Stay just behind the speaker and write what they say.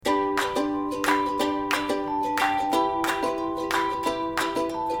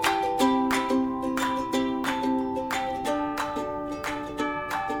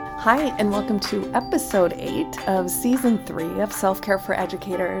Hi, and welcome to episode 8 of season 3 of Self-Care for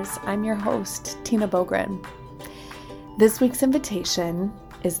Educators. I'm your host, Tina Bogren. This week's invitation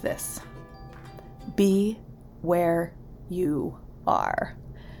is this: be where you are.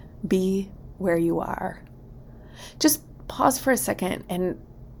 Be where you are. Just pause for a second and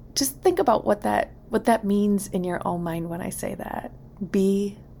just think about what that means in your own mind when I say that.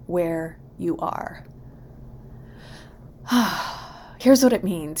 Be where you are. Here's what it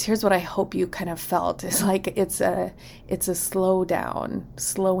means. Here's what I hope you kind of felt. It's like it's a slowing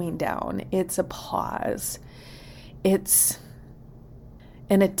down. It's a pause. It's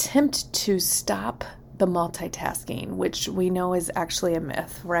an attempt to stop the multitasking, which we know is actually a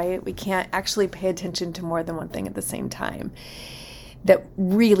myth, right? We can't actually pay attention to more than one thing at the same time. That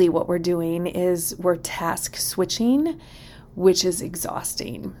really what we're doing is we're task switching, which is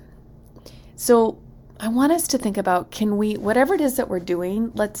exhausting. So I want us to think about, whatever it is that we're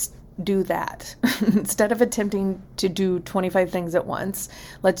doing, let's do that. Instead of attempting to do 25 things at once,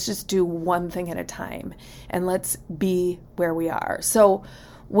 let's just do one thing at a time and let's be where we are. So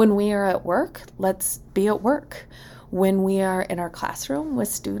when we are at work, let's be at work. When we are in our classroom with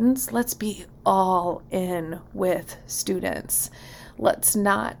students, let's be all in with students. Let's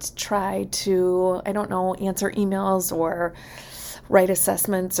not try to, answer emails or write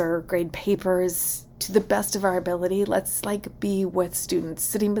assessments or grade papers to the best of our ability. Let's be with students,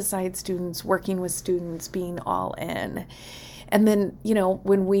 sitting beside students, working with students, being all in. And then,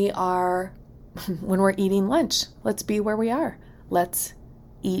 when we're eating lunch, let's be where we are. Let's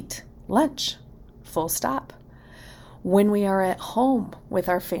eat lunch, full stop. When we are at home with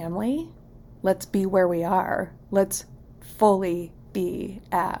our family, let's be where we are. Let's fully be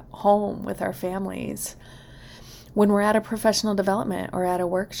at home with our families. When we're at a professional development or at a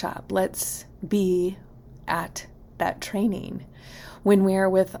workshop, let's be at that training. When we're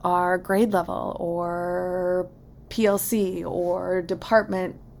with our grade level or PLC or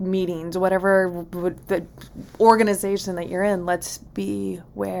department meetings, whatever the organization that you're in, let's be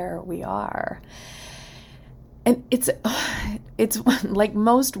where we are. And it's like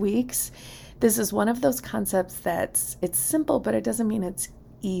most weeks, this is one of those concepts it's simple, but it doesn't mean it's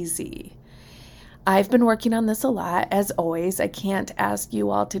easy. I've been working on this a lot, as always. I can't ask you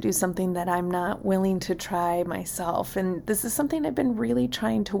all to do something that I'm not willing to try myself. And this is something I've been really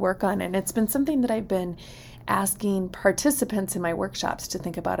trying to work on. And it's been something that I've been asking participants in my workshops to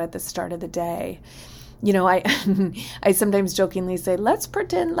think about at the start of the day. I sometimes jokingly say, let's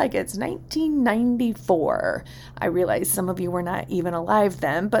pretend like it's 1994. I realize some of you were not even alive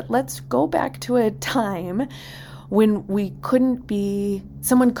then, but let's go back to a time when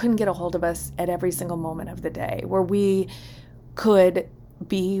someone couldn't get a hold of us at every single moment of the day, where we could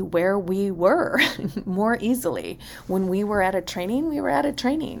be where we were more easily. When we were at a training, we were at a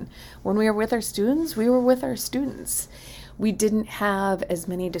training. When we were with our students, we were with our students. We didn't have as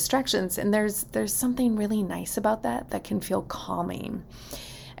many distractions, and there's something really nice about that can feel calming.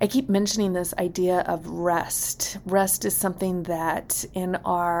 I keep mentioning this idea of rest. Rest is something that at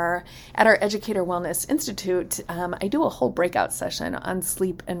our Educator Wellness Institute, I do a whole breakout session on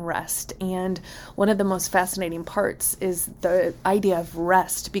sleep and rest. And one of the most fascinating parts is the idea of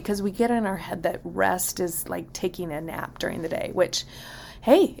rest, because we get in our head that rest is like taking a nap during the day, which,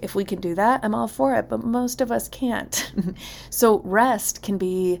 hey, if we can do that, I'm all for it, but most of us can't. So rest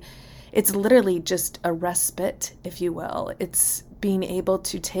it's literally just a respite, if you will. It's being able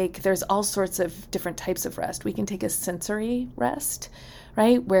to there's all sorts of different types of rest. We can take a sensory rest,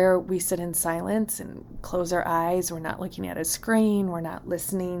 right? Where we sit in silence and close our eyes. We're not looking at a screen. We're not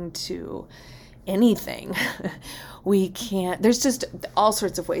listening to anything. There's just all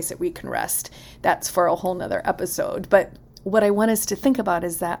sorts of ways that we can rest. That's for a whole nother episode. But what I want us to think about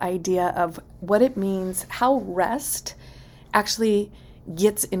is that idea of what it means, how rest actually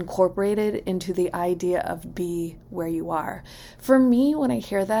gets incorporated into the idea of be where you are. For me, when I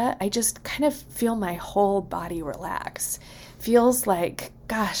hear that, I just kind of feel my whole body relax. Feels like,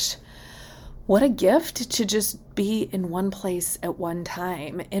 gosh, what a gift to just be in one place at one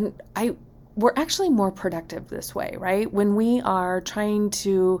time. And we're actually more productive this way, right? When we are attempting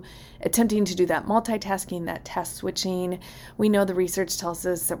to do that multitasking, that task switching, we know the research tells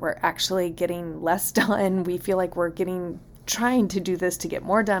us that we're actually getting less done. We feel like we're trying to do this to get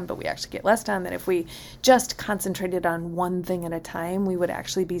more done, but we actually get less done than if we just concentrated on one thing at a time. We would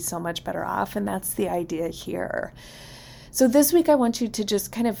actually be so much better off. And that's the idea here. So this week, I want you to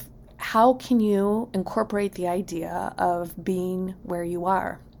just how can you incorporate the idea of being where you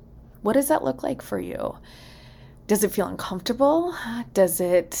are? What does that look like for you? Does it feel uncomfortable? Does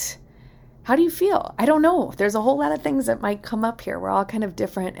it How do you feel? I don't know. There's a whole lot of things that might come up here. We're all kind of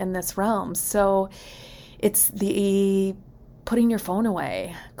different in this realm. So it's the putting your phone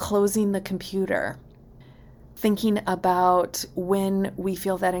away, closing the computer, thinking about when we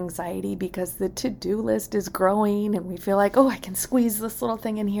feel that anxiety because the to-do list is growing and we feel like, oh, I can squeeze this little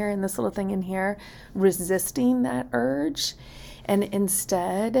thing in here and this little thing in here, resisting that urge, and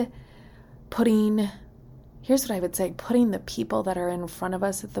instead here's what I would say, putting the people that are in front of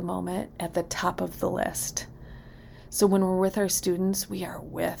us at the moment at the top of the list. So when we're with our students, we are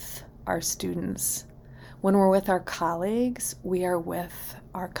with our students. When we're with our colleagues, we are with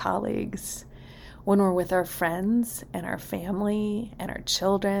our colleagues. When we're with our friends and our family and our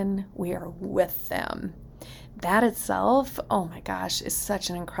children, we are with them. That itself, oh my gosh, is such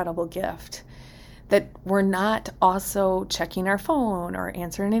an incredible gift. That we're not also checking our phone or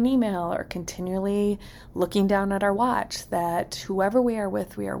answering an email or continually looking down at our watch, that whoever we are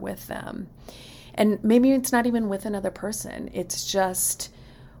with them. And maybe it's not even with another person. It's just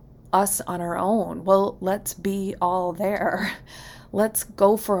us on our own. Well, let's be all there. Let's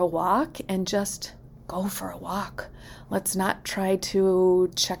go for a walk and just go for a walk. Let's not try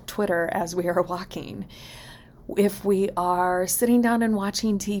to check Twitter as we are walking. If we are sitting down and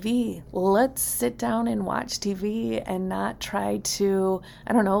watching TV, let's sit down and watch TV and not try to,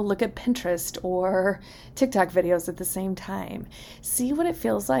 look at Pinterest or TikTok videos at the same time. See what it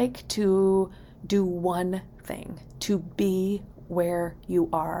feels like to do one thing, to be where you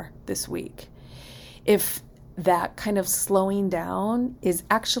are this week. If that kind of slowing down is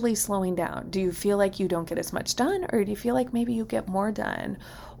actually slowing down, do you feel like you don't get as much done, or do you feel like maybe you get more done?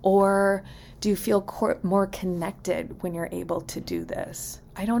 Or do you feel more connected when you're able to do this?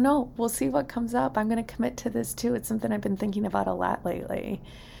 I don't know. We'll see what comes up. I'm going to commit to this too. It's something I've been thinking about a lot lately.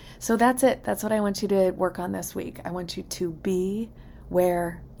 So that's it. That's what I want you to work on this week. I want you to be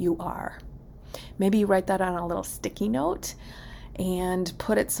where you are. Maybe you write that on a little sticky note and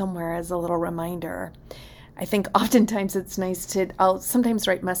put it somewhere as a little reminder. I think oftentimes it's nice I'll sometimes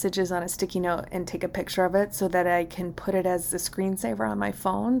write messages on a sticky note and take a picture of it so that I can put it as the screensaver on my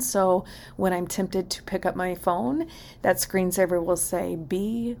phone. So when I'm tempted to pick up my phone, that screensaver will say,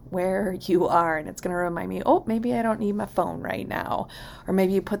 be where you are. And it's going to remind me, oh, maybe I don't need my phone right now. Or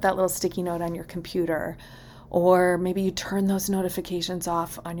maybe you put that little sticky note on your computer. Or maybe you turn those notifications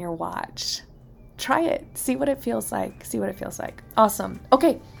off on your watch. Try it. See what it feels like. Awesome.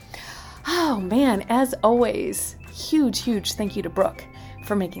 Okay. Oh man, as always, huge thank you to Brooke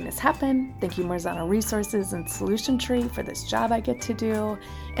for making this happen. Thank you, Marzano Resources and Solution Tree, for this job I get to do.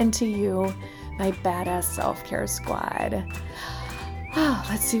 And to you, my badass self-care squad.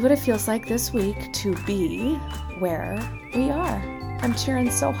 Let's see what it feels like this week to be where we are. I'm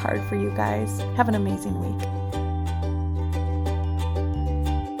cheering so hard for you guys. Have an amazing week.